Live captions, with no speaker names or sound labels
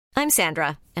I'm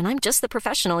Sandra, and I'm just the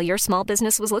professional your small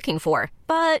business was looking for.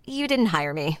 But you didn't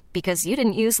hire me because you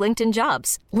didn't use LinkedIn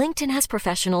Jobs. LinkedIn has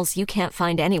professionals you can't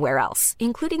find anywhere else,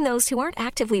 including those who aren't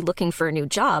actively looking for a new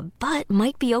job, but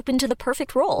might be open to the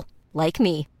perfect role, like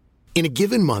me. In a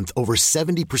given month, over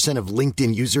 70% of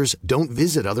LinkedIn users don't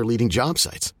visit other leading job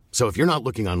sites. So if you're not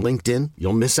looking on LinkedIn,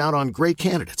 you'll miss out on great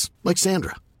candidates like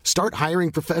Sandra. Start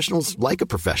hiring professionals like a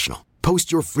professional.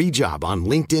 Post your free job on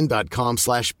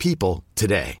linkedin.com/people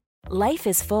today. Life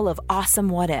is full of awesome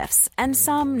what-ifs, and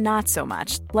some not so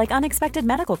much, like unexpected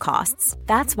medical costs.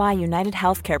 That's why United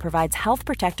Healthcare provides Health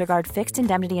Protector Guard fixed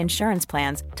indemnity insurance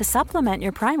plans to supplement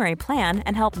your primary plan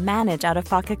and help manage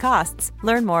out-of-pocket costs.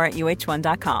 Learn more at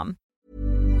uh1.com.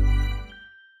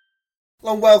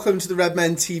 Hello and welcome to the Red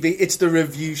Men TV. It's the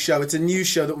review show. It's a new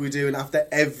show that we're doing after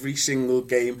every single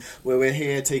game, where we're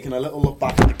here taking a little look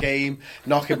back at the game,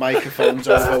 knocking microphones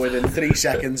over within 3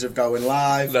 seconds of going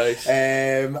live. Nice.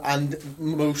 And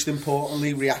most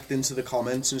importantly, reacting to the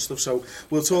comments and stuff. So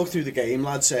we'll talk through the game,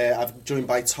 lads. I'm joined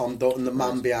by Tom Dutton, the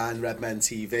man behind Red Men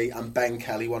TV, and Ben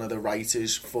Kelly, one of the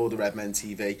writers for the Red Men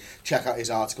TV. Check out his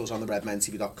articles on the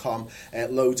redmentv.com.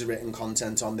 Loads of written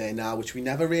content on there now, which we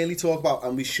never really talk about,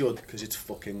 and we should, because it's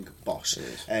fucking boss.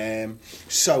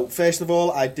 So first of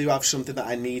all, I do have something that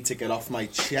I need to get off my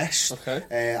chest.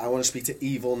 Okay. I want to speak to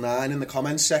Evil 9 in the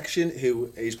comments section,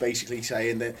 who is basically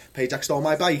saying that Pajak stole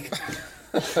my bike.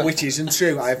 Which isn't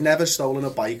true. I have never stolen a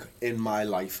bike in my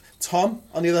life. Tom,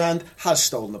 on the other hand, has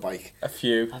stolen a bike. A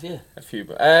few. Have you? A few.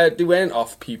 But they weren't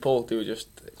off people. They were just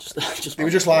they were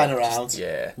just lying around.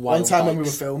 Yeah. One time when we were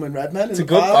filming Red Men, it's a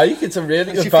good bike. It's a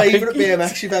really good bike. It's your favourite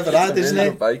BMX you've ever had, isn't it?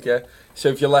 Good bike, yeah. So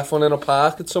if you left one in a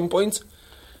park at some point,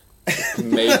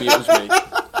 maybe it was me.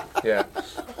 Yeah.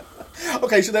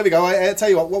 Okay, so there we go. I tell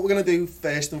you what we're going to do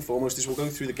first and foremost is we'll go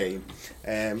through the game.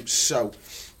 So,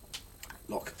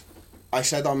 look, I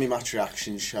said on my match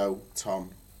reaction show,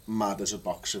 Tom, mad as a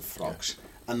box of frogs,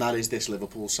 and that is this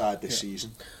Liverpool side this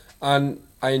season. And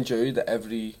I enjoyed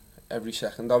every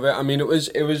second of it. I mean, it was.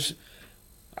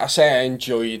 I say I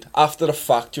enjoyed. After the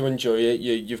fact, you enjoy it.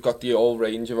 You've got the whole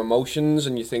range of emotions,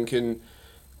 and you're thinking,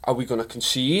 are we going to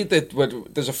concede?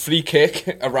 There's a free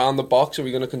kick around the box. Are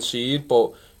we going to concede?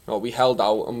 But we held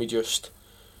out, and we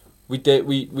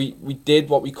did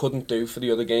what we couldn't do for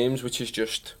the other games, which is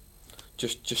just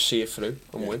see it through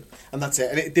and win. And that's it.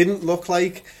 And it didn't look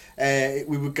like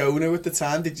we were going to at the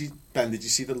time. Ben, did you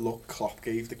see the look Klopp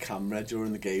gave the camera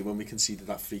during the game when we conceded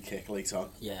that free kick late on?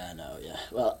 Yeah, no, yeah.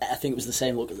 Well, I think it was the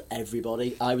same look as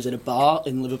everybody. I was in a bar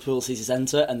in Liverpool City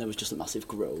Centre, and there was just a massive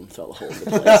groan throughout the whole of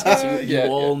the place. You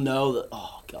all know that,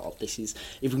 oh, God, this is...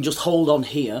 If we can just hold on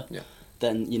here... Yeah.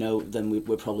 Then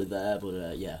we're probably there, but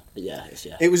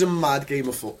It was a mad game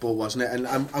of football, wasn't it?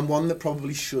 And one that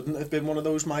probably shouldn't have been one of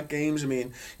those mad games. I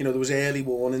mean, there was early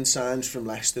warning signs from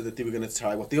Leicester that they were going to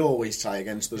try what they always try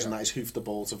against us, and that is hoof the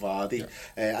ball to Vardy.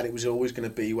 And it was always going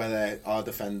to be whether our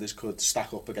defenders could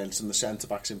stack up against them, the centre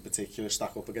backs in particular,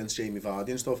 stack up against Jamie Vardy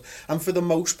and stuff. And for the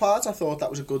most part, I thought that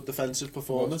was a good defensive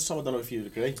performance. Tom, I don't know if you'd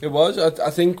agree. It was.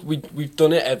 I think we've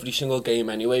done it every single game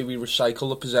anyway. We recycle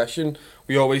the possession.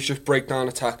 We always just break down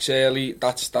attacks early.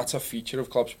 That's a feature of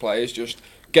Klopp's players, just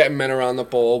getting men around the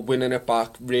ball, winning it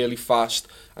back really fast,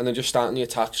 and then just starting the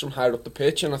attacks from higher up the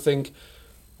pitch. And I think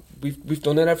we've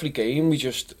done it every game. We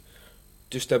just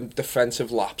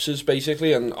defensive lapses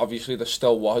basically, and obviously there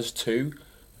still was too,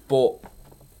 but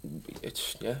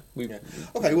it's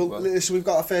Okay, well, so we've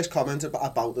got our first comment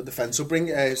about the defence. So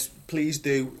please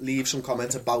do leave some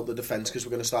comments about the defence, because we're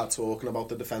going to start talking about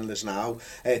the defenders now.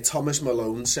 Thomas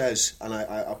Malone says, and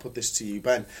I'll put this to you,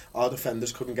 Ben, our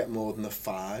defenders couldn't get more than a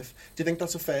 5. Do you think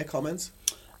that's a fair comment?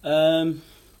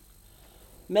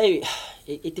 Maybe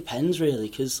it depends really,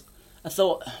 because I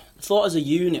thought as a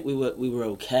unit we were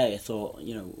okay. I thought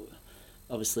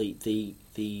obviously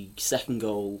the second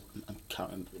goal, I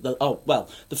can't remember.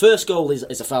 The first goal is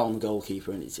a foul on the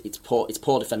goalkeeper, and it's poor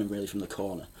defending really from the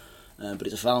corner. But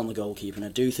it's a foul on the goalkeeper, and I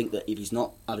do think that if he's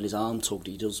not having his arm tugged,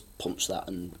 he does punch that,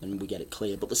 and we get it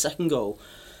clear. But the second goal,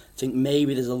 I think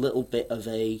maybe there's a little bit of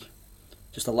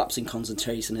just a lapse in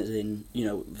concentration, as in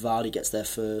Vardy gets there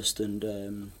first,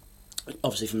 and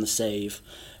obviously from the save.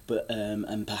 But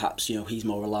and perhaps he's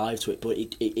more alive to it, but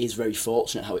it is very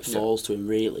fortunate how it falls to him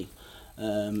really.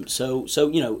 So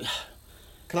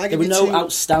there were no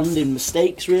outstanding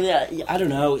mistakes really. I don't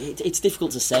know. It's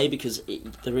difficult to say, because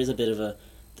there is a bit of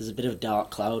there's a bit of a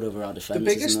dark cloud over our defence. The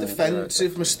biggest isn't there?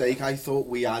 defensive mistake I thought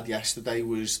we had yesterday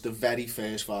was the very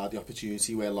first Vardy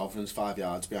opportunity where Lovren's 5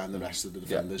 yards behind the rest of the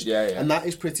defenders. Yeah. And that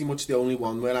is pretty much the only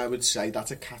one where I would say that's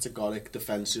a categoric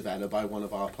defensive error by one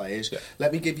of our players. Yeah.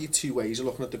 Let me give you 2 ways of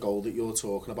looking at the goal that you're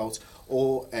talking about.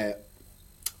 Or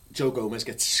Joe Gomez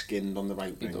gets skinned on the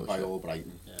right wing by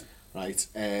Albrighton. Yeah. Right,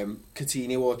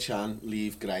 Coutinho or Chan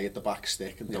leave Gray at the back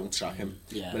stick and don't track him.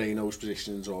 Moreno's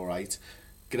position's all right.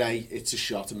 Gray, it's a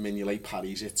shot and Mignolet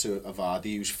parries it to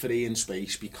Vardy, who's free in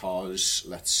space because,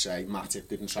 let's say, Matip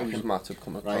didn't track him. Matip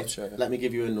come across, right? Let me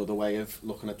give you another way of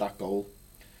looking at that goal.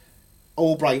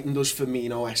 Albrighton does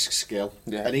Firmino-esque skill.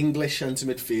 An English centre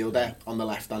midfielder on the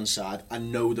left-hand side,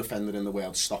 and no defender in the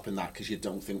world stopping that because you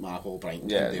don't think Mark Albrighton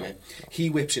can do it. He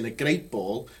whips in a great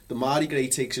ball. Damari Gray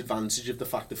takes advantage of the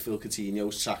fact that Phil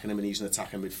Coutinho's tracking him and he's an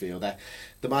attacking midfielder.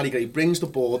 Damari Gray brings the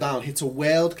ball down, hits a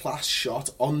world-class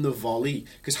shot on the volley,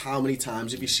 because how many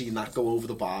times have you seen that go over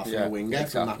the bar from a winger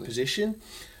from that position?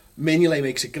 Mignolet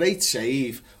makes a great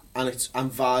save. And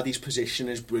Vardy's position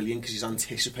is brilliant because he's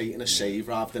anticipating a save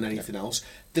rather than anything else.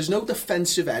 There's no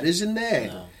defensive errors in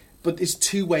there, but there's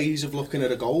 2 ways of looking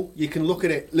at a goal. You can look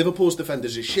at it, Liverpool's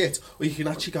defenders are shit, or you can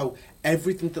actually go,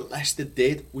 everything that Leicester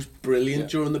did was brilliant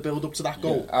during the build-up to that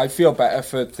goal. I feel better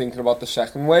for thinking about the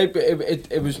second way, but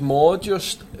it was more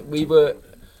just,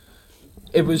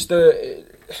 it was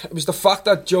the fact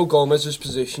that Joe Gomez's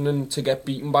positioning to get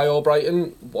beaten by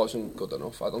Albrighton wasn't good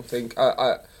enough, I don't think.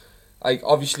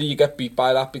 Obviously you get beat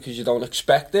by that because you don't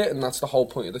expect it, and that's the whole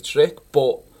point of the trick.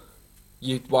 But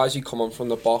why is he coming from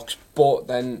the box? But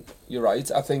then you're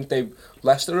right. I think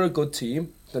Leicester are a good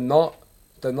team. They're not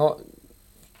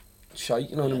shite.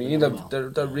 You know what I mean?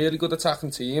 They're a really good attacking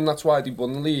team. That's why they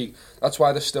won the league. That's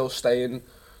why they're still staying.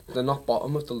 They're not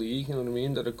bottom of the league, you know what I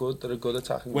mean? They're a good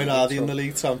attacking. When are they in the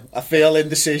league, Tom? I feel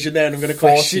indecision there, and I'm going to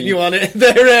question you on it.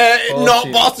 They're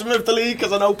not bottom of the league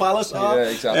because I know Palace are. Yeah,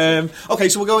 exactly. Okay,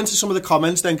 so we'll go into some of the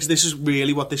comments then, because this is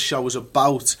really what this show is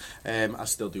about. I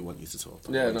still do want you to talk.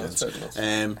 Yeah, no,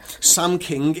 certainly. Sam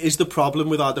King, is the problem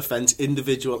with our defence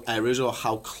individual errors or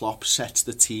how Klopp sets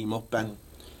the team up, Ben?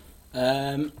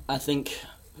 I think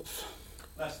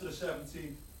Leicester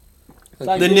 17th.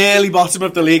 They're nearly bottom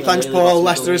of the league. Thanks, Paul.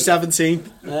 Leicester are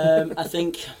 17th. I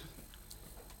think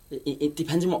it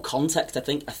depends on what context. I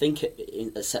think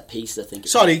in a set piece.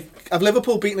 Sorry, have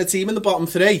Liverpool beaten a team in the bottom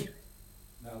 3?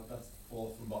 No, that's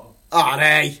 4th from bottom. Ah,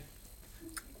 hey.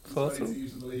 20,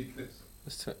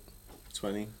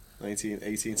 19,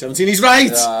 18, 17. He's right.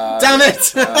 Damn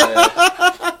it.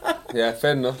 Yeah,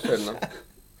 fair enough.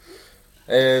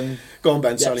 Go on,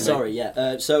 Ben.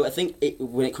 So I think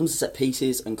when it comes to set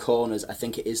pieces and corners, I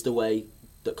think it is the way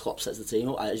that Klopp sets the team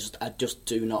up. I just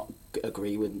do not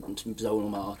agree with zonal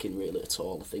marking really at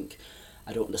all.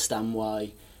 I don't understand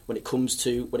why when it comes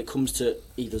to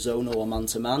either zonal or man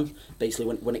to man.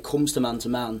 Basically, when it comes to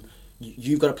man,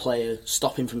 you've got a player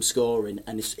stop him from scoring,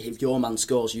 and if your man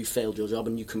scores, you failed your job,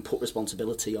 and you can put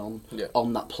responsibility on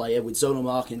that player. With zonal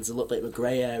marking, there's a little bit of a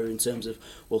grey area in terms of,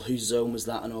 well, whose zone was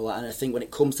that and all that. And I think when it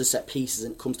comes to set pieces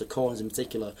and it comes to corners in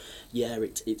particular,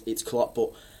 it's Klopp.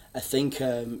 But I think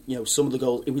some of the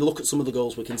goals. If we look at some of the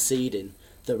goals we're conceding,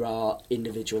 there are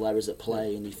individual errors at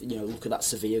play, and look at that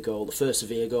Sevilla goal, the first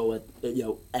Sevilla goal, where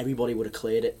everybody would have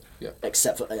cleared it,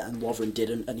 except for and Lovren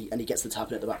didn't, and he gets the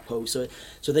tapping at the back post. So I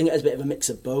think it's a bit of a mix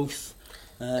of both.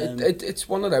 It's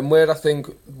one of them where I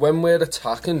think when we're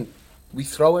attacking, we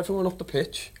throw everyone up the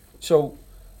pitch. So,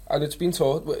 and it's been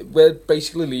taught, we're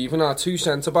basically leaving our 2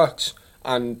 centre backs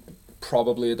and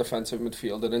probably a defensive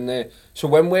midfielder in there. So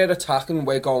when we're attacking,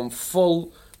 we're going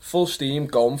full steam,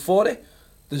 going for it.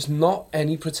 There's not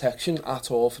any protection at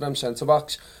all for them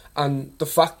centre-backs. And the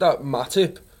fact that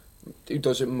Matip, who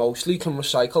does it mostly, can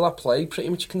recycle that play pretty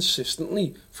much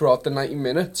consistently throughout the 90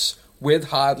 minutes with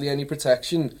hardly any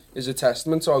protection is a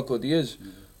testament to how good he is.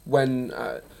 When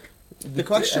the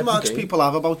question marks people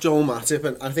have about Joel Matip,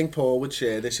 and I think Paul would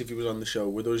share this if he was on the show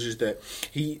with us, is that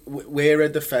we're a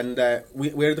defender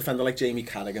like Jamie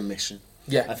Carragher missing.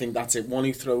 Yeah, I think that's it. One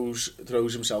who throws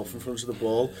himself in front of the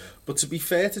ball. But to be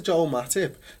fair to Joel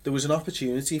Matip, there was an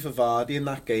opportunity for Vardy in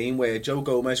that game where Joe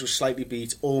Gomez was slightly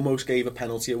beat, almost gave a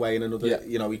penalty away in another.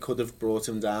 He could have brought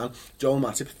him down. Joel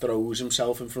Matip throws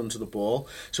himself in front of the ball.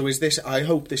 So I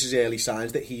hope this is early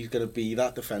signs that he's going to be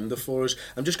that defender for us.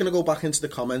 I'm just going to go back into the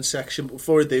comments section. But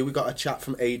before I do, we got a chat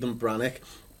from Aidan Brannick.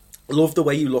 I love the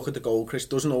way you look at the goal, Chris.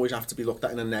 Doesn't always have to be looked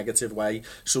at in a negative way.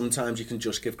 Sometimes you can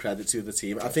just give credit to the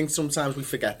team. I think sometimes we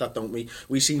forget that, don't we?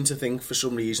 We seem to think for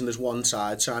some reason there's one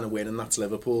side trying to win and that's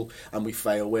Liverpool, and we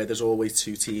fail where there's always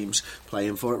two teams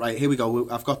playing for it. Right, here we go.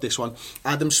 I've got this one.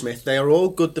 Adam Smith. They are all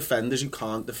good defenders who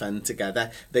can't defend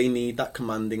together. They need that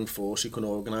commanding force who can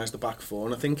organise the back four.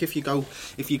 And I think if you go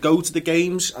to the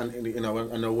games, and you know,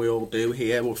 I know we all do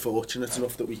here, we're fortunate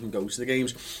enough that we can go to the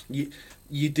games.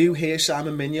 You do hear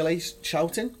Simon Mignolet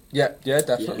shouting. Yeah,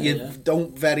 definitely. You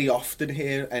don't very often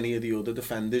hear any of the other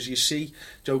defenders. You see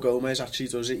Joe Gomez actually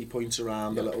does it. He points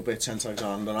around a little bit. Trent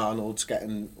Alexander-Arnold's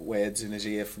getting words in his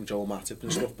ear from Joel Matip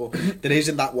and stuff. But there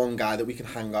isn't that one guy that we can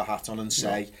hang our hat on and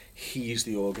say he's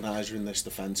the organiser in this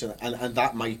defence. And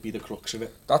that might be the crux of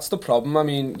it. That's the problem. I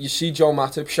mean, you see Joel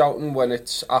Matip shouting when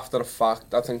it's after the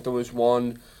fact. I think there was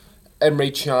one...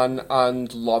 Emre Can and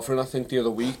Lovren, I think, the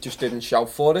other week, just didn't shout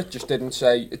for it, just didn't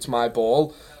say, it's my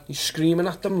ball. He's screaming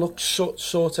at them, look, sort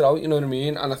it out, you know what I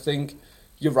mean? And I think,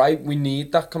 you're right, we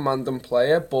need that commanding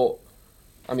player, but,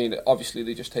 I mean, obviously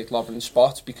they just take Lovren's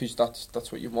spot because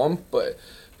that's what you want, but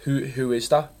who is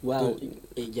that? Well,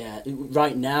 yeah,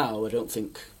 right now I don't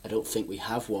think we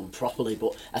have one properly,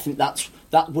 but I think that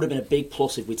would have been a big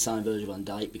plus if we'd signed Virgil van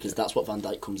Dijk, because that's what Van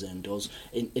Dijk comes in and does.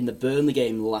 In the Burnley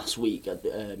game last week,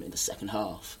 in the second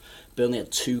half, Burnley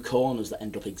had two corners that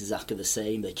end up exactly the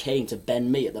same. They came to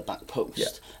Ben Mee at the back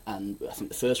post, and I think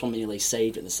the first one Mignolet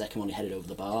saved it, and the second one he headed over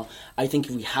the bar. I think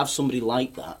if we have somebody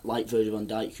like that, like Virgil van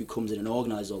Dijk, who comes in and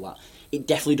organises all that, it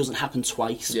definitely doesn't happen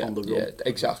twice on the run. Yeah,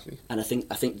 exactly. And I think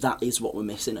that is what we're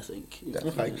missing, I think.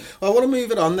 Okay. Well, I want to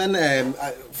move it on then.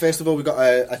 First of all, we got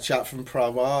a chat from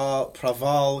Praval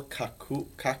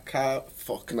Kaka.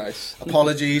 Fuck. Nice.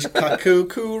 Apologies. Kaku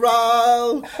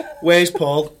Kural. Where's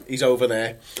Paul? He's over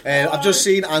there. I've just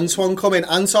seen Antoine come in.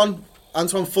 Anton,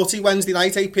 footy Wednesday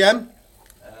night, 8 p.m?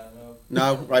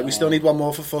 No, right, we still need one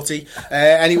more for footy.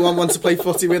 Anyone wants to play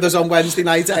footy with us on Wednesday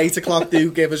night at 8 o'clock,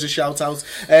 do give us a shout out.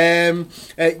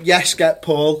 Yes, get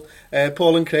Paul.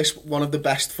 Paul and Chris, one of the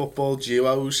best football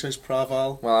duos, says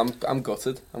Praval. Well, I'm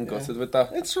gutted. I'm gutted with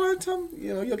that. It's all right, Tom.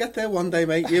 You know, you'll get there one day,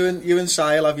 mate. You and Si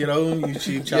will have your own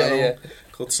YouTube channel.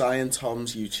 Called Si and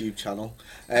Tom's YouTube channel.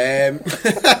 And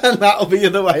that'll be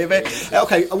the way of it.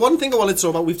 Okay, one thing I wanted to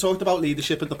talk about, we've talked about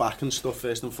leadership at the back and stuff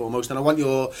first and foremost, and I want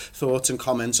your thoughts and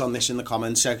comments on this in the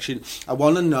comments section. I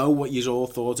want to know what you all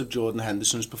thought of Jordan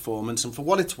Henderson's performance, and for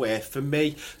what it's worth, for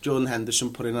me, Jordan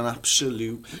Henderson put in an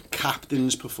absolute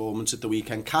captain's performance at the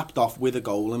weekend, capped off with a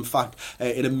goal, in fact,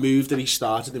 in a move that he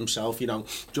started himself. You know,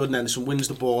 Jordan Henderson wins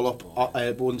the ball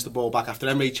back after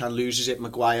Emre Can loses it,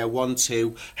 Maguire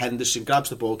 1-2, Henderson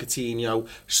grabs the ball, Coutinho,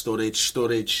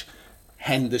 Sturridge,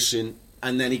 Henderson,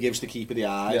 and then he gives the keeper the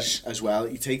eyes as well.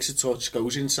 He takes a touch,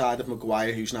 goes inside of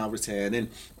Maguire, who's now returning,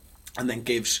 and then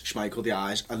gives Schmeichel the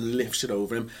eyes and lifts it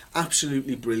over him.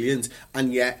 Absolutely brilliant.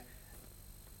 And yet,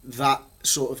 that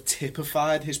sort of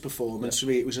typified his performance for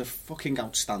me. It was a fucking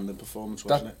outstanding performance,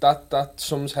 wasn't it? That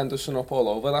sums Henderson up all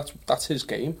over. That's his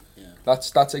game. Yeah.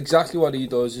 That's exactly what he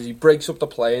does. Is he breaks up the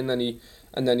play and then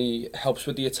he helps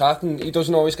with the attack, and he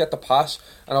doesn't always get the pass.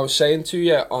 And I was saying to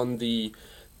you on the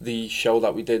show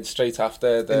that we did straight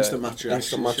after the Instant Match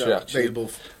Reaction, available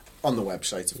on the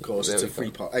website, of course. It's a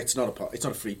free it's not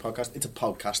a free podcast. It's a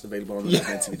podcast available on the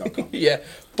redmentv.com. Yeah,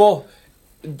 but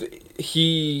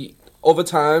he other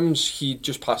times he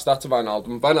just passed that to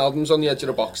Wijnaldum. Wijnaldum's on the edge of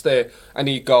the box there, and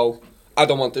he'd go, I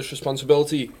don't want this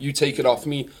responsibility, you take it off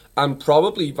me. And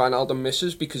probably Wijnaldum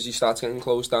misses because he starts getting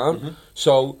closed down. Mm-hmm.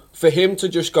 So for him to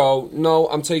just go, no,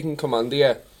 I'm taking command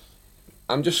here,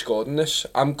 I'm just scoring this,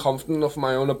 I'm confident enough in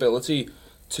my own ability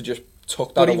to just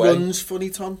tuck that away. But he runs funny,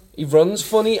 Tom. He runs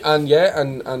funny, and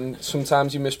and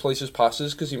sometimes he misplaces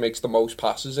passes because he makes the most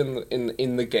passes in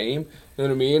the game. You know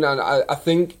what I mean? And I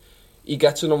think he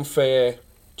gets an unfair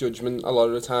judgment a lot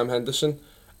of the time, Henderson.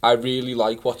 I really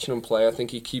like watching him play. I think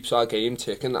he keeps our game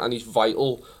ticking, and he's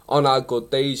vital. On our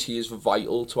good days, he is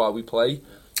vital to how we play.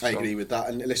 I agree with that.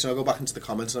 And listen, I'll go back into the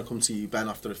comments and I'll come to you, Ben,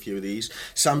 after a few of these.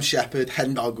 Sam Shepherd,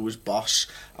 Hendog was boss.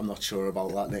 I'm not sure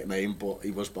about that nickname, but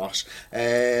he was boss.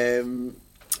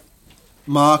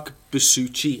 Mark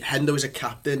Basucci, Hendo is a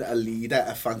captain, a leader,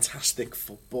 a fantastic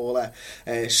footballer.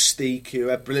 Steve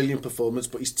Cooper, brilliant performance,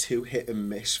 but he's too hit and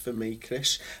miss for me,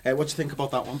 Chris. What do you think about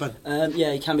that one, Ben?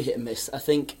 Yeah, he can be hit and miss. I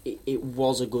think it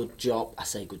was a good job. I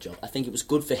say good job. I think it was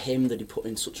good for him that he put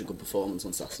in such a good performance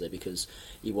on Saturday, because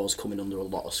he was coming under a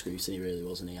lot of scrutiny, really,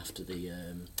 wasn't he, after the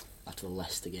after the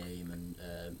Leicester game, and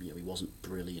he wasn't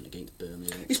brilliant against Burnley.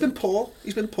 He's been poor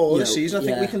this season. I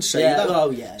think we can say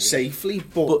that safely.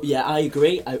 But yeah, I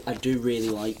agree. I do really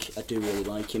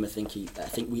like him. I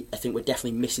think we're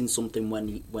definitely missing something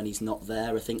when he's not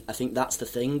there. I think that's the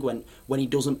thing. When he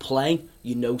doesn't play,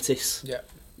 you notice. Yeah.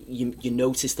 You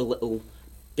notice the little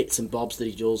bits and bobs that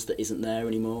he does that isn't there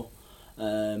anymore.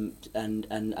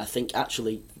 And I think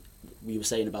actually, we were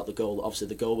saying about the goal, obviously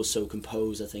the goal was so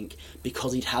composed. I think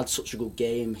because he'd had such a good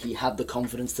game, he had the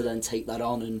confidence to then take that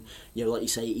on, and like you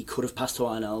say, he could have passed to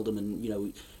Wijnaldum,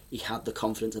 and he had the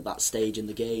confidence at that stage in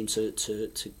the game to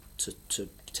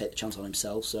take the chance on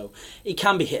himself. So it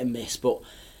can be hit and miss, but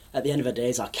at the end of the day,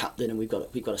 he's our captain, and we've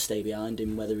got to stay behind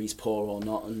him whether he's poor or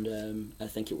not. And I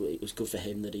think it was good for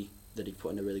him that he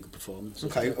put in a really good performance.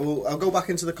 Okay, well, I'll go back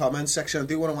into the comments section. I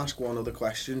do want to ask one other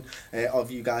question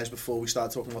of you guys before we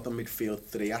start talking about the midfield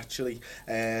three, actually.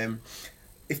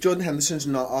 If Jordan Henderson's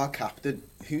not our captain,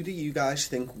 who do you guys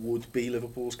think would be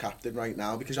Liverpool's captain right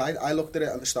now? Because I looked at it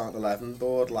at the starting 11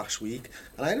 board last week,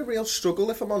 and I had a real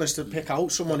struggle, if I'm honest, to pick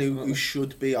out someone who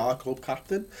should be our club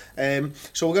captain.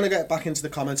 So we're going to get back into the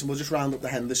comments, and we'll just round up the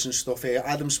Henderson stuff here.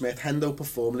 Adam Smith, Hendo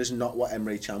performing is not what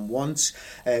Emre Can wants.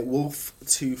 Wolf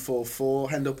 244,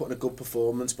 Hendo putting a good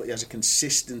performance, but he has a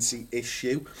consistency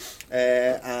issue.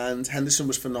 And Henderson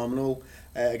was phenomenal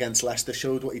against Leicester,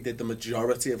 showed what he did the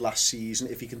majority of last season.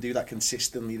 If he can do that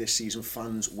consistently this season,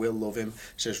 fans will love him,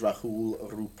 says Rahul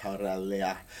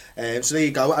Ruparelia. So there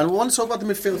you go. And we want to talk about the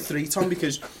midfield three, Tom,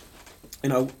 because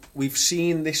we've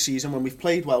seen this season when we've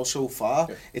played well so far,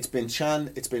 it's been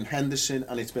Can, it's been Henderson,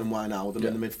 and it's been Wijnaldum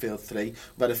in the midfield three.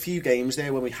 We've had a few games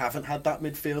there when we haven't had that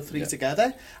midfield three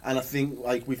together, and I think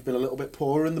we've been a little bit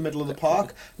poorer in the middle of the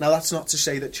park. Now that's not to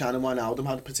say that Can and Wijnaldum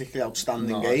had particularly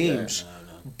outstanding games,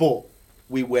 but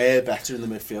we were better in the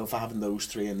midfield for having those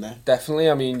three in there. Definitely.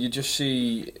 I mean, you just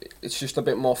see it's just a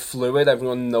bit more fluid.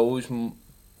 Everyone knows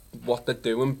what they're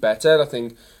doing better. I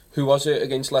think, who was it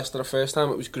against Leicester the first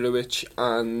time? It was Grujic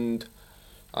and,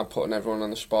 I'm putting everyone on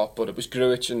the spot, but it was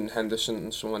Grujic and Henderson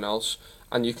and someone else.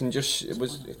 And you can just,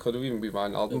 it could have even been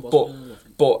Wijnaldum,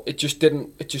 but it just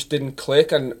didn't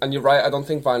click. And you're right, I don't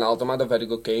think Wijnaldum had a very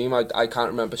good game. I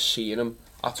can't remember seeing him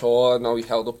at all. I know he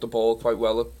held up the ball quite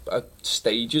well at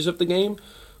stages of the game,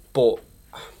 but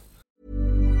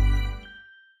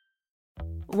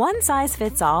One size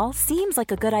fits all seems like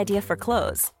a good idea for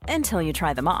clothes until you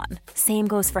try them on. Same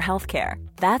goes for healthcare.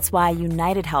 That's why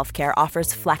United Healthcare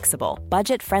offers flexible,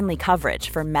 budget-friendly coverage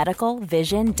for medical,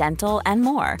 vision, dental, and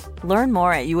more. Learn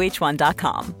more at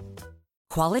uh1.com.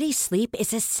 Quality sleep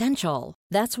is essential.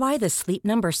 That's why the Sleep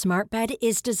Number Smart Bed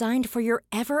is designed for your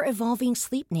ever-evolving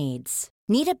sleep needs.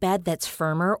 Need a bed that's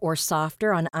firmer or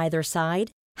softer on either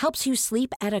side? Helps you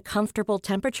sleep at a comfortable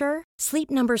temperature?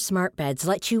 Sleep Number Smart Beds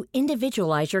let you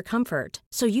individualize your comfort,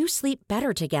 so you sleep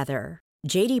better together.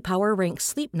 J.D. Power ranks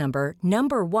Sleep Number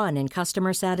number 1 in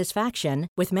customer satisfaction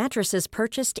with mattresses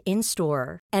purchased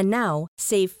in-store. And now,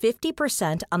 save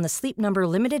 50% on the Sleep Number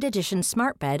Limited Edition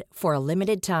Smart Bed for a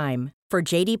limited time. For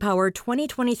J.D. Power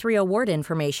 2023 award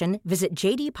information, visit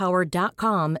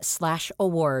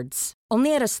jdpower.com/awards.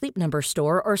 Only at a Sleep Number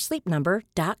store or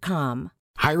sleepnumber.com.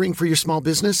 Hiring for your small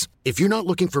business? If you're not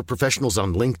looking for professionals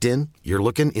on LinkedIn, you're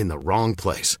looking in the wrong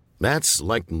place. That's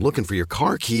like looking for your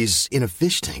car keys in a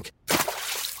fish tank.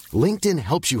 LinkedIn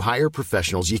helps you hire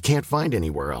professionals you can't find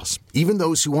anywhere else, even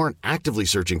those who aren't actively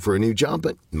searching for a new job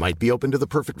but might be open to the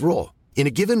perfect role. In a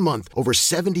given month, over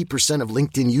 70% of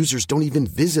LinkedIn users don't even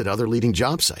visit other leading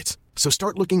job sites. So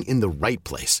start looking in the right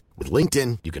place. With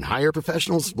LinkedIn, you can hire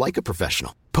professionals like a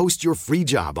professional. Post your free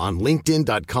job on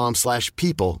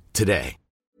linkedin.com/people today.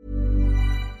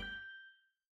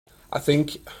 I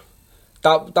think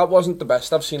that wasn't the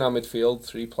best I've seen our midfield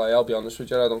three play, I'll be honest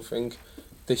with you. I don't think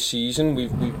this season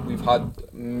we've had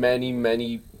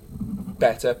many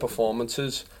better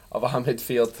performances of our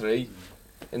midfield three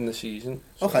in the season.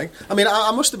 So. Okay. I mean,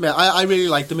 I must admit, I really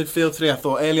like the midfield three. I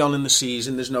thought early on in the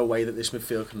season, there's no way that this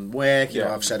midfield can work. You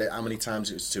know, I've said it how many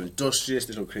times, it's too industrious,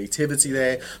 there's no creativity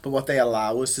there. But what they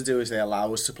allow us to do is they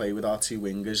allow us to play with our two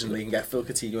wingers, and they can get Phil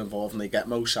Coutinho involved, and they get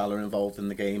Mo Salah involved in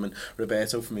the game, and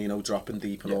Roberto Firmino dropping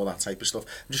deep and all that type of stuff.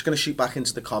 I'm just going to shoot back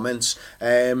into the comments.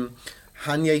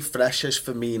 Hanye Fresh says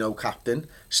Firmino captain.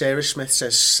 Sarah Smith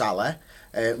says Salah.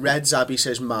 Red Zabby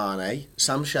says Mane.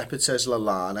 Sam Shepherd says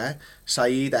Lallana.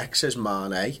 Saeed X says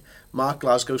Mane. Mark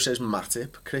Glasgow says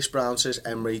Matip. Chris Brown says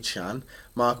Emre Can.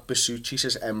 Mark Basucci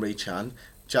says Emre Can.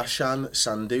 Jashan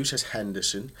Sandhu says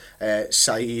Henderson.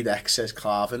 Saeed X says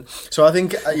Carvin. So I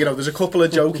think there's a couple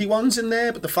of jokey ones in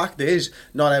there, but the fact is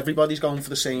not everybody's going for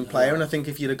the same player. And I think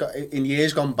if you'd have got in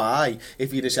years gone by,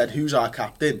 if you'd have said who's our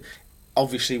captain,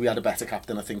 obviously we had a better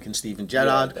captain, I think, in Steven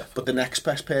Gerrard, but the next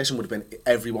best person would have been,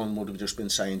 everyone would have just been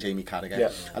saying Jamie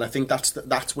Carragher. And I think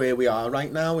that's where we are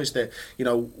right now, is that, you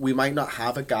know, we might not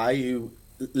have a guy who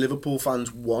Liverpool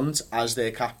fans want as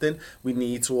their captain. We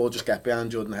need to all just get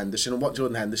behind Jordan Henderson, and what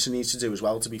Jordan Henderson needs to do as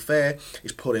well, to be fair,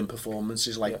 is put in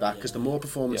performances like that, because the more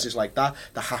performances like that,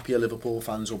 the happier Liverpool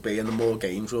fans will be, and the more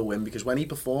games we'll win, because when he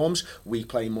performs, we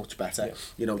play much better.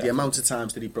 You know, the amount of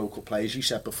times that he broke up plays, you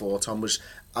said before, Tom, was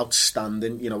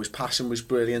outstanding. You know, his passing was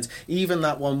brilliant. Even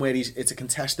that one where it's a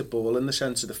contested ball in the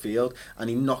centre of the field and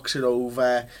he knocks it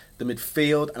over the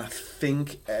midfield, and I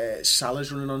think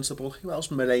Salah's running onto the ball. Who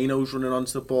else? Moreno's running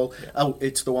onto the ball. Oh,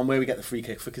 it's the one where we get the free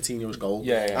kick for Coutinho's goal.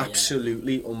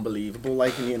 Absolutely unbelievable.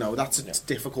 Like, and, you know, that's a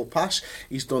difficult pass.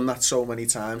 He's done that so many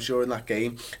times during that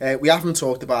game. We haven't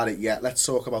talked about it yet. Let's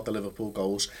talk about the Liverpool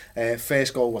goals.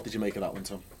 First goal, what did you make of that one,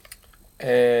 Tom?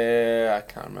 I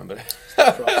can't remember.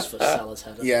 Cross for Salah's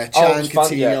header. Yeah, Chan,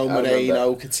 Coutinho,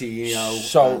 Moreno,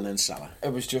 Coutinho, and then Salah.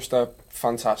 It was just a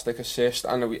fantastic assist,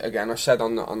 and again, I said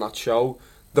on that show,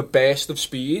 the burst of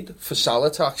speed for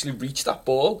Salah to actually reach that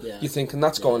ball. You're thinking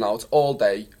that's going out all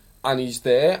day, and he's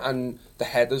there, and the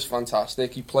header's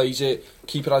fantastic. He plays it,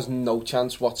 keeper has no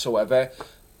chance whatsoever,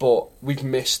 but we've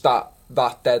missed that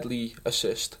deadly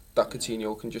assist that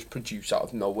Coutinho can just produce out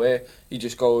of nowhere. He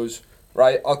just goes,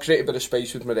 right, I'll create a bit of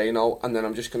space with Moreno, and then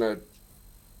I'm just going to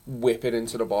whip it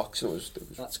into the box. And it was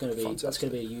that's going to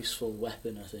be a useful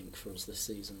weapon, I think, for us this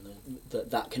season.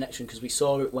 That connection, because we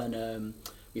saw it when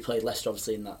we played Leicester,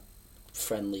 obviously, in that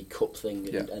friendly cup thing,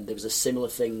 and there was a similar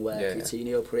thing where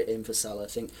Coutinho put it in for Salah. I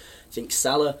think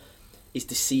Salah is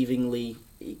deceivingly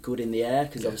good in the air,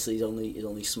 because obviously he's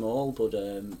only small, but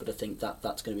I think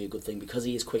that's going to be a good thing, because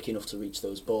he is quick enough to reach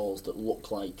those balls that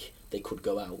look like they could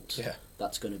go out.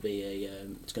 That's going to be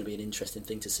it's going to be an interesting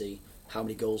thing to see how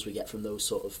many goals we get from those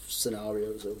sort of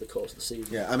scenarios over the course of the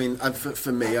season. Yeah, I mean, and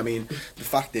for me, I mean, the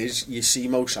fact is, you see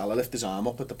Mo Salah lift his arm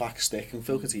up at the back stick, and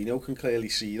Phil Coutinho can clearly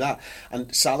see that.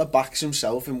 And Salah backs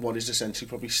himself in what is essentially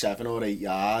probably 7 or 8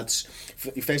 yards.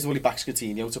 First of all, he backs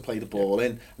Coutinho to play the ball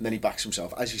in, and then he backs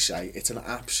himself. As you say, it's an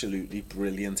absolutely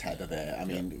brilliant header there. I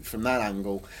mean, from that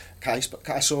angle, I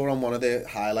saw on one of the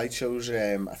highlight shows,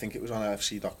 I think it was on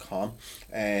AFC.com,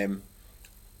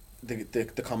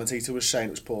 the commentator was saying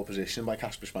it was poor position by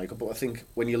Kasper Schmeichel, but I think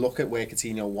when you look at where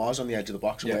Coutinho was on the edge of the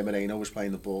box and where Moreno was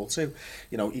playing the ball to,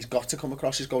 you know, he's got to come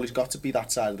across his goal, he's got to be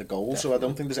that side of the goal. So I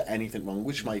don't think there's anything wrong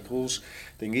with Schmeichel's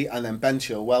thingy. And then Ben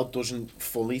Chilwell doesn't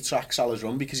fully track Salah's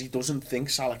run, because he doesn't think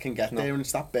Salah can get there, and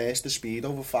it's that burst of speed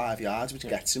over 5 yards which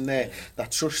gets him there.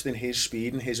 That trust in his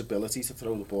speed and his ability to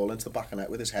throw the ball into the back of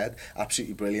net with his head,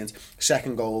 absolutely brilliant.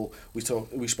 Second goal,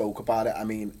 we spoke about it. I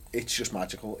mean, it's just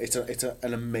magical. It's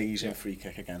an amazing free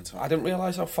kick again, Tom. I didn't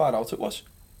realise how far out it was.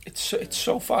 It's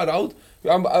so far out.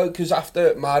 Because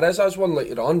after Mahrez has one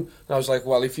later on, and I was like,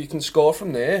 well, if you can score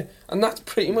from there, and that's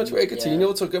pretty much where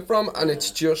Coutinho took it from, and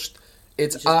it's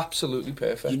absolutely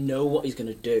perfect. You know what he's going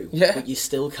to do, but you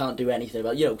still can't do anything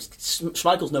about it. You know,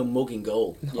 Schmeichel's no mugging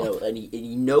goal, you know, and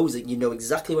he knows it. You know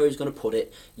exactly where he's going to put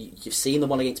it. You've seen the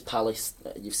one against Palace,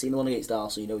 you've seen the one against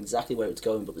Arsenal, you know exactly where it's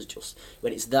going, but there's just,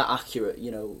 when it's that accurate,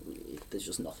 you know, there's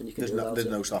just nothing you can do about it. There's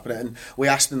no stopping it. And we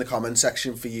asked in the comment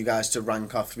section for you guys to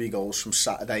rank our 3 goals from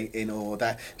Saturday in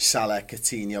order: Salah,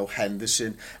 Coutinho,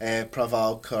 Henderson.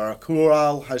 Praval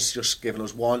Kural has just given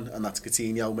us 1, and that's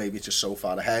Coutinho. Maybe it's just so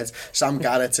far ahead. Sam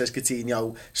Garrett says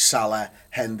Coutinho, Salah,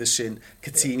 Henderson.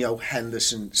 Coutinho,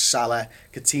 Henderson, Salah.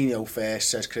 Coutinho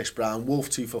first, says Chris Brown. Wolf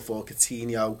 244,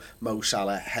 Coutinho, Mo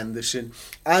Salah, Henderson.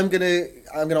 I'm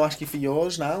gonna ask you for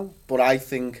yours now, but I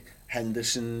think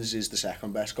Henderson's is the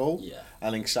second best goal.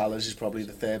 I think Salah's is probably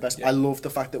the third best. I love the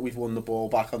fact that we've won the ball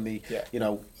back on the, you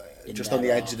know, just on the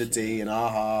edge of the D in our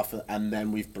half, and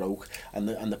then we've broke, and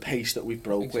the pace that we've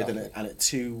broke with, and at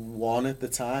 2-1 at the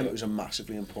time, it was a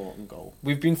massively important goal.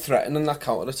 We've been threatening that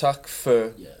counter-attack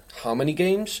for how many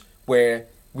games, where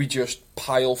we just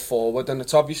pile forward, and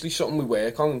it's obviously something we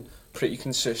work on pretty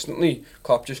consistently.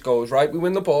 Klopp just goes, right, we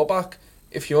win the ball back.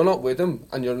 If you're not with him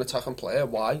and you're an attacking player,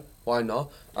 why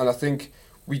not? And I think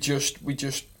we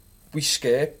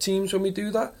scare teams when we do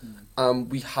that,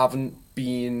 and we haven't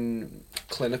been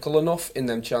clinical enough in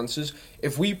them chances.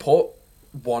 If we put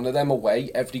one of them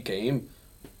away every game,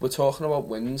 we're talking about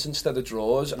wins instead of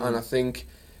draws, and I think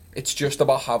it's just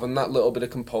about having that little bit of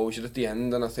composure at the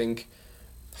end. And I think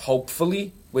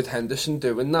hopefully with Henderson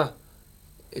doing that,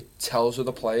 it tells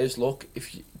other players, look,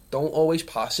 if you don't always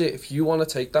pass it, if you want to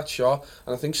take that shot.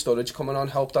 And I think Sturridge coming on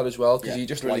helped that as well, because he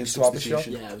just likes to have a shot.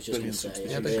 Yeah, I was just going to say,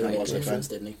 he really made a difference,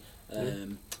 didn't he?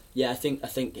 Yeah, I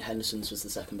think Henderson's was the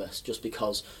second best, just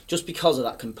because of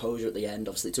that composure at the end.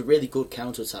 Obviously, it's a really good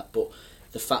counter attack, but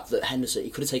the fact that Henderson, he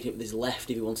could have taken it with his left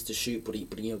if he wanted to shoot, but he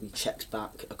checks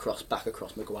back across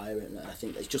Maguire, and I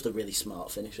think it's just a really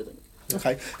smart finish, I think.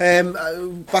 Okay.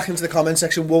 Back into the comment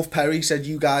section, Wolf Perry said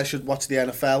you guys should watch the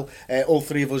NFL. All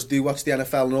three of us do watch the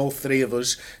NFL, and all three of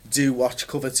us do watch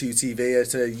Cover 2 TV.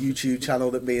 It's a YouTube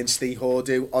channel that me and Steve Hoare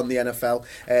do on the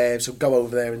NFL. So go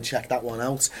over there and check that one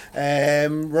out.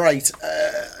 Right.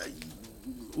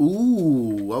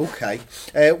 Ooh, okay.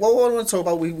 What I want to talk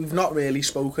about, we've not really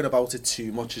spoken about it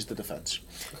too much, is the defence.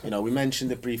 You know, we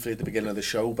mentioned it briefly at the beginning of the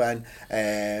show, Ben.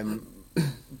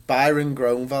 Byron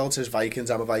Gronvald says Vikings.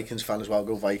 I'm a Vikings fan as well.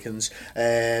 Go Vikings.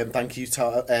 Thank you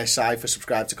to Sai for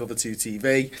subscribing to Cover 2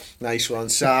 TV. Nice one,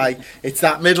 Sai. It's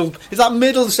that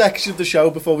middle section of the show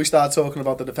before we start talking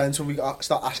about the defence, when we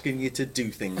start asking you to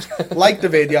do things. Like the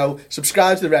video,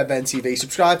 subscribe to the Red Men TV,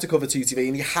 subscribe to Cover 2 TV,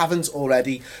 and if you haven't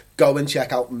already, go and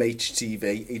check out Mage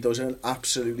TV. He does an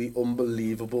absolutely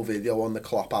unbelievable video on the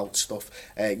Klopp out stuff.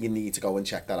 You need to go and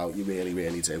check that out. You really,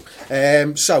 really do.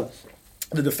 So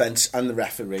the defence and the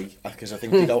referee, because I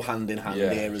think they go hand in hand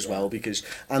here as well, because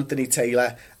Anthony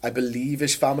Taylor, I believe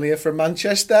his family are from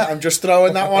Manchester. I'm just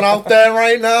throwing that one out there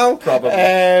right now. Probably.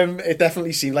 It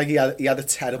definitely seemed like he had a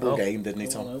terrible game, didn't he,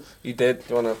 Tom? He did.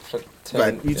 Do you want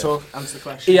to answer the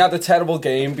question? He had a terrible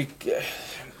game.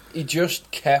 He just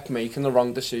kept making the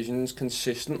wrong decisions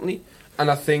consistently,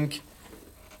 and I think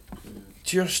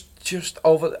just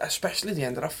over, especially the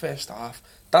end of that first half,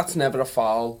 that's never a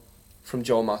foul from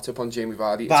Joe Matip on Jamie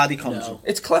Vardy. Vardy comes up.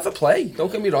 It's clever play,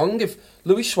 don't get me wrong. If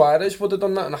Luis Suarez would have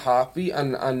done that in a heartbeat,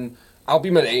 and Albi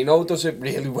Moreno does it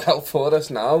really well for us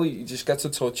now, he just gets a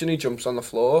touch and he jumps on the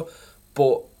floor.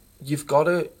 But you've got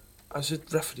to, as a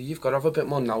referee, you've got to have a bit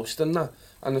more nous than that.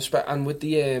 And with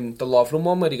the Lovren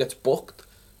one where he gets booked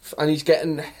and he's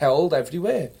getting held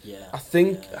everywhere, I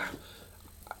think...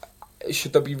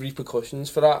 Should there be repercussions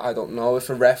for that? I don't know.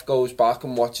 If a ref goes back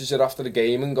and watches it after the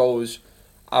game and goes,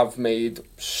 I've made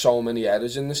so many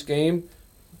errors in this game,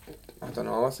 I don't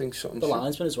know, I think something... The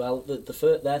linesman as well,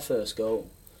 their first goal,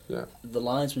 the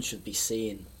linesman should be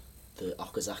seeing the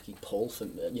Okazaki pull.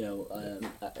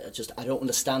 I don't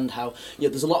understand how...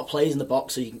 there's a lot of players in the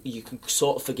box, so you can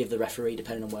sort of forgive the referee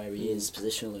depending on where he is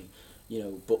positionally,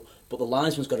 but the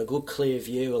linesman's got a good clear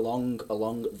view along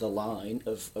the line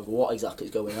of what exactly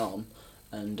is going on.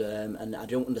 And I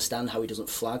don't understand how he doesn't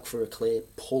flag for a clear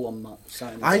pull on that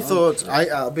side.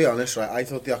 I'll be honest, right? I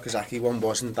thought the Okazaki one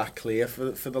wasn't that clear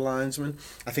for the linesman.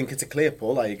 I think it's a clear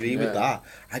pull. I agree with that.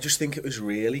 I just think it was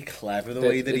really clever the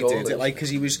way that he did it, because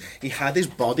he had his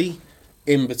body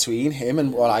in between him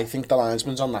and what I think the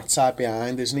linesman's on that side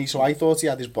behind, isn't he? So I thought he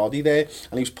had his body there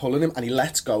and he was pulling him, and he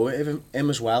lets go of him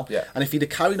as well. And if he'd have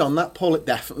carried on that pull, it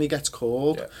definitely gets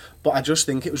called. But I just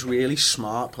think it was really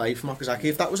smart play from Okazaki.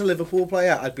 If that was a Liverpool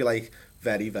player, I'd be like,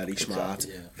 very, very smart.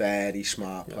 Exactly, very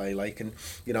smart play. And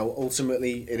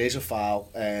ultimately it is a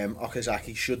foul.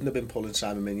 Okazaki shouldn't have been pulling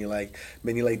Simon Mignolet.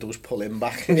 Mignolet does pull him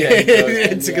back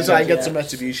to try and get some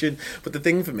retribution. But the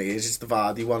thing for me is it's the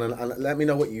Vardy one, and let me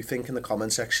know what you think in the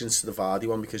comment sections to the Vardy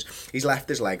one, because he's left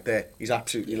his leg there. He's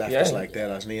absolutely left his leg there,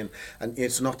 hasn't he? And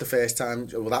it's not the first time.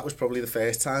 Well, that was probably the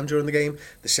first time during the game.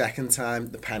 The second time,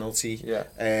 the penalty.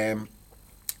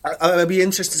 I'd be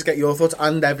interested to get your thoughts,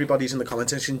 and everybody's in the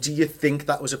comment section. Do you think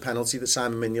that was a penalty that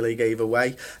Simon Mignolet gave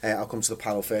away? I'll come to the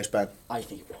panel first, Ben. I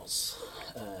think it was.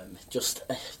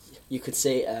 You could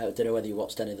say, I don't know whether you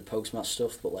watched any of the post-match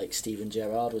stuff, but Steven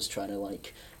Gerrard was trying to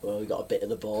he got a bit of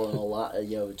the ball and all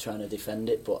that, trying to defend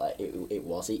it, but it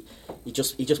was he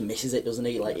just misses it, doesn't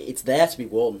he? It's there to be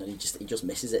won, and he just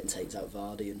misses it and takes out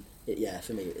Vardy, and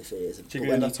for me, if it is. Do you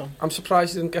agree with that, Tom? I'm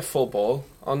surprised he didn't get full ball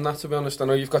on that, to be honest. I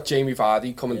know you've got Jamie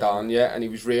Vardy coming down, and he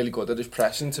was really good at his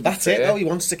pressing. That's it, though. He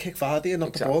wants to kick Vardy and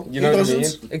not the ball. You know what I mean?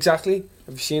 Exactly.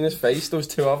 Have you seen his face? There was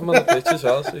two of them on the pitch as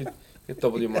well, so you get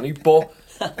double your money. But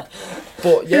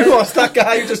yeah, who was that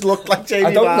guy who just looked like Jamie Vardy?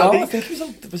 I don't know. I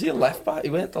think was he a left back? He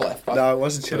went the left back. No, it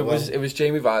wasn't. It was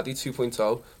Jamie Vardy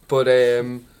 2.0. But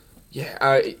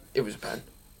it was a pen.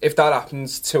 If that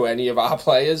happens to any of our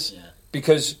players,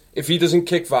 because if he doesn't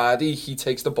kick Vardy, he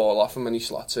takes the ball off him and he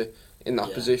slots it in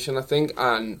that position, I think,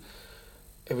 and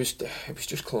it was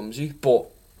just clumsy, but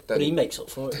he makes up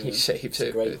for it. He saves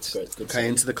it. Great, okay,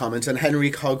 into the comments. And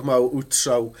Henrik Hogmo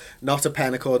Utso, not a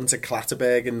pen according to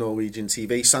Clatterberg and Norwegian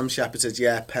TV. Sam Shepherd says,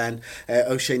 pen.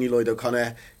 O'Shane Lloyd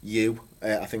O'Connor,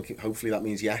 I think hopefully that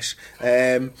means yes.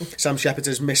 Sam Shepherd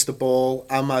has missed the ball.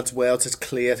 Ahmad's Wales has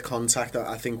cleared contact,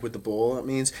 I think, with the ball. That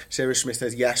means Sarah Smith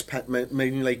says yes.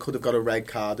 Mignolet could have got a red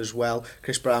card as well.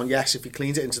 Chris Brown, yes, if he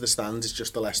cleans it into the stands, it's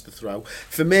just a Leicester throw.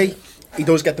 For me, he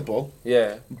does get the ball.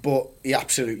 Yeah. But he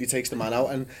absolutely takes the man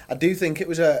out. And I do think it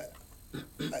was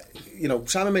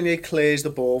Simon Mignolet clears the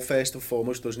ball first and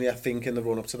foremost, doesn't he? I think in the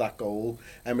run up to that goal,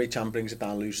 Emery Chan brings it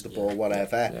down, loses the ball,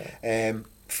 whatever. Yeah.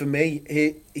 For me,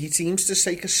 he seems to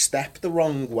take a step the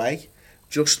wrong way,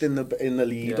 just in the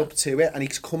lead up to it, and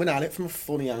he's coming at it from a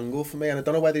funny angle for me. And I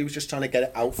don't know whether he was just trying to get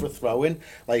it out for a throw in,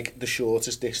 like the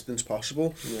shortest distance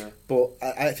possible. Yeah. But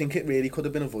I think it really could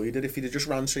have been avoided if he'd have just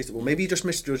ran straight. Well, maybe he just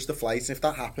misjudged the flight. And if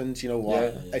that happens, you know what?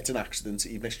 Yeah. It's an accident.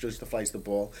 He misjudged the flight of the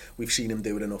ball. We've seen him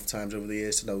do it enough times over the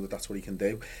years to know that that's what he can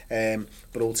do.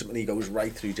 But ultimately, he goes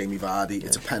right through Jamie Vardy. Yeah.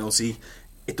 It's a penalty.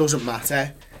 It doesn't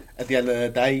matter at the end of the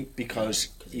day because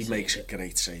he makes a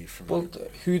great save from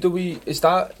it. Is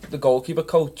that the goalkeeper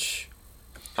coach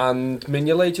and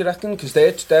Mignolet, do you reckon? Because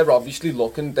they're obviously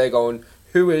looking, they're going,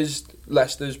 who is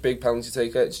Leicester's big penalty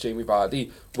taker? It's Jamie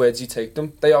Vardy. Where does he take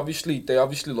them? They obviously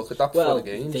look at that before the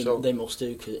game. They must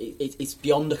do, because it's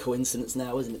beyond a coincidence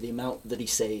now, isn't it? The amount that he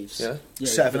saves. Yeah.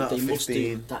 7 out of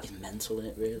 15. That is mental,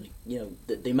 isn't it? Really. You know,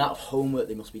 the amount of homework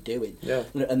they must be doing. Yeah.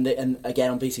 And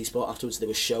again on BT Sport afterwards, they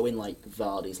were showing like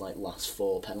Vardy's like last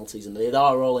 4 penalties, and they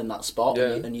are all in that spot.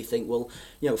 Yeah. And you think, well,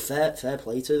 you know, fair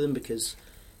play to them, because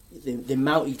the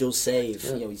amount he does save.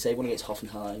 Yeah. You know, he saved one against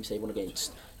Hoffenheim, saved one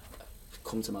against,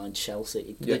 come to mind,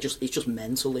 Chelsea. It's just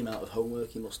mental, the amount of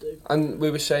homework you must do. And we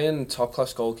were saying top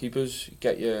class goalkeepers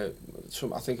get you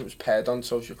I think it was Ped on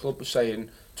Social Club was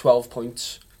saying 12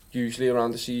 points usually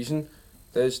around the season.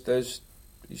 He's just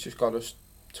got us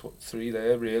 3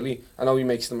 there really. I know he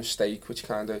makes the mistake, which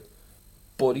kind of,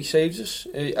 but he saves us,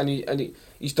 and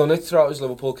he's done it throughout his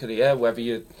Liverpool career.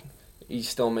 Whether he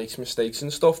still makes mistakes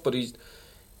and stuff, but he's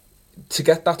to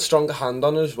get that stronger hand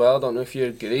on it as well. I don't know if you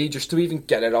agree, just to even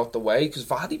get it out the way, because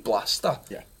Vardy blasts that.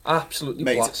 Yeah. Absolutely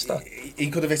blast that. He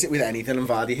could have hit it with anything, and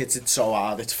Vardy hits it so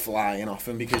hard it's flying off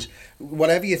him, because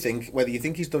whatever you think, whether you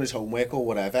think he's done his homework or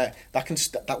whatever,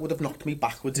 that would have knocked me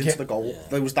backwards into the goal. Yeah.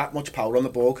 There was that much power on the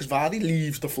ball, because Vardy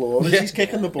leaves the floor as he's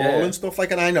kicking the ball and stuff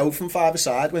like, and I know from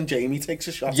 5-a-side when Jamie takes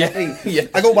a shot at me,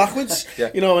 I go backwards.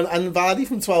 You know, and Vardy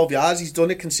from 12 yards, he's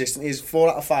done it consistently. His 4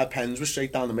 out of 5 pens were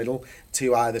straight down the middle,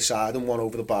 2 either side and 1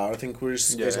 over the bar, I think were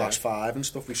his last 5 and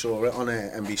stuff. We saw it on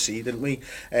NBC, didn't we?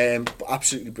 But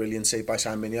absolutely brilliant save by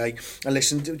Simon Mignolet. And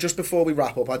listen, just before we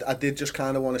wrap up, I did just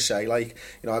kind of want to say, like,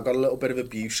 you know, I got a little bit of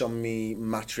abuse on me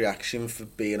match reaction for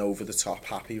being over the top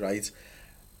happy, right?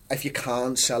 If you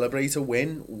can't celebrate a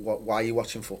win, why are you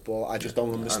watching football? I just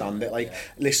don't understand it. Like,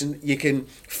 listen, you can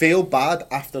feel bad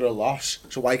after a loss,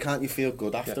 so why can't you feel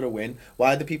good after a win?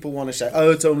 Why do people want to say,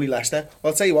 oh, it's only Leicester?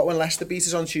 Well, I'll tell you what, when Leicester beat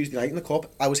us on Tuesday night in the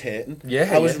Cup, I was hurting.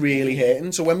 I was really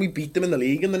hurting. So when we beat them in the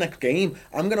league in the next game,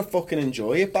 I'm going to fucking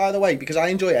enjoy it, by the way, because I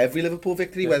enjoy every Liverpool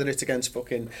victory, whether it's against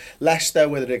fucking Leicester,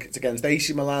 whether it's against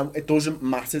AC Milan, it doesn't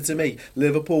matter to me.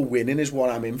 Liverpool winning is what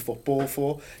I'm in football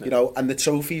for, you know, and the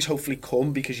trophies hopefully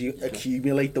come because you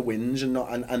accumulate the wins,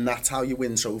 and that's how you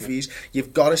win trophies.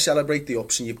 You've got to celebrate the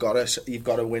ups, and you've got to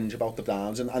whinge about the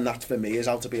downs, and that for me is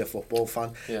how to be a football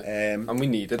fan. And we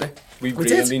needed it. We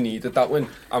really needed that win,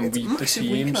 and the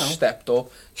team stepped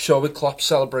up. Show with Klopp's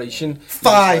celebration,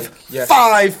 5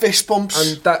 fist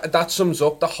bumps, and that sums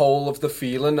up the whole of the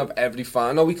feeling of every fan.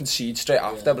 I know we concede straight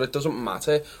after, but it doesn't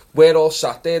matter. We're all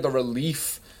sat there. The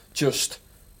relief just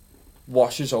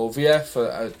washes over you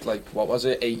for like, what was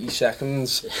it, 80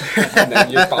 seconds, and then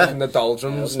you're back in the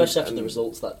doldrums. Especially after the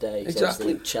results that day.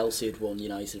 Exactly. Chelsea had won,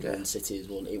 United had won, City had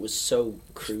won. It was so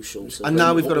crucial. And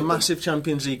now we've got a massive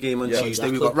Champions League game on Tuesday.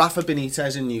 Exactly. We've got Rafa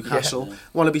Benitez in Newcastle.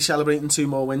 Want to be celebrating 2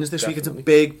 more wins this week. It's a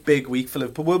big week for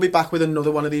Liverpool. We'll be back with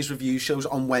another one of these review shows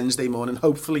on Wednesday morning,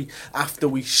 hopefully after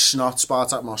we snot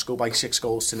Spartak Moscow by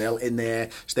 6-0 in their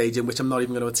stadium, which I'm not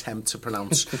even going to attempt to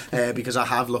pronounce because I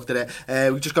have looked at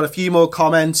it. We've just got a few more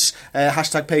comments.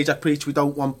 Hashtag Pajak Preach, we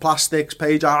don't want plastics.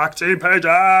 Pajak, Team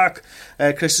Pajak.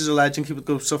 Chris is a legend, keep the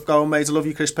good stuff going, mate. I love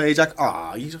you, Chris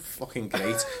Pajak. He's a fucking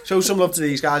great. Show some love to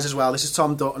these guys as well. This is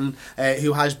Tom Dutton,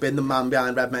 who has been the man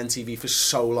behind Red Men TV for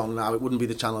so long now. It wouldn't be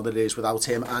the channel that it is without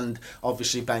him, and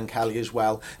obviously Ben Kelly as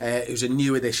well, who's a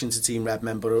new addition to Team Red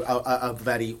Men, but a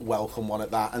very welcome one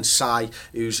at that. And Sai,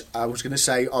 who's, I was going to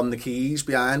say on the keys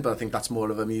behind, but I think that's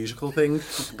more of a musical thing,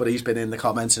 but he's been in the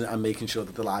comments and making sure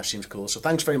that the live stream seems cool. So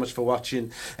thanks very much for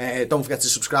watching. Don't forget to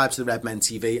subscribe to the Red Men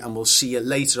TV, and we'll see you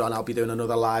later on. I'll be doing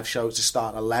another live show to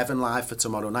start 11 live for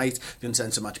tomorrow night. The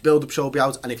Uncensored Match build-up show will be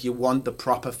out, and if you want the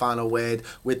proper final word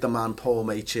with the man Paul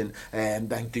Machin,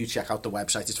 then do check out the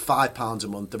website. It's £5 a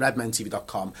month,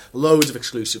 theredmentv.com. Loads of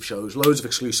exclusive shows, loads of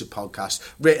exclusive podcasts,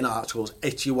 written articles.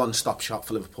 It's your one-stop shop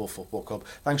for Liverpool Football Club.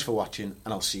 Thanks for watching,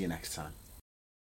 and I'll see you next time.